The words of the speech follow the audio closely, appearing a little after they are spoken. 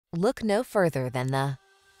Look no further than the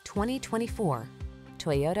 2024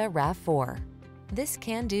 Toyota RAV4. This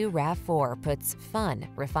can-do RAV4 puts fun,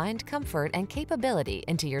 refined comfort, and capability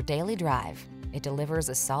into your daily drive. It delivers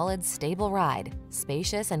a solid, stable ride,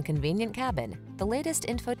 spacious and convenient cabin, the latest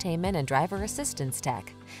infotainment and driver assistance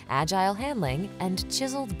tech, agile handling, and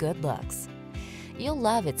chiseled good looks. You'll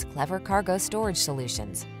love its clever cargo storage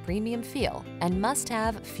solutions, premium feel, and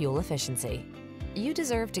must-have fuel efficiency. You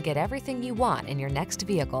deserve to get everything you want in your next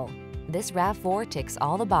vehicle. This RAV4 ticks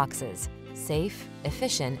all the boxes: safe,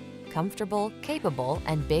 efficient, comfortable, capable,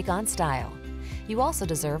 and big on style. You also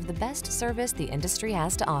deserve the best service the industry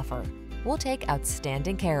has to offer. We'll take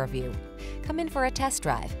outstanding care of you. Come in for a test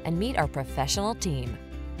drive and meet our professional team.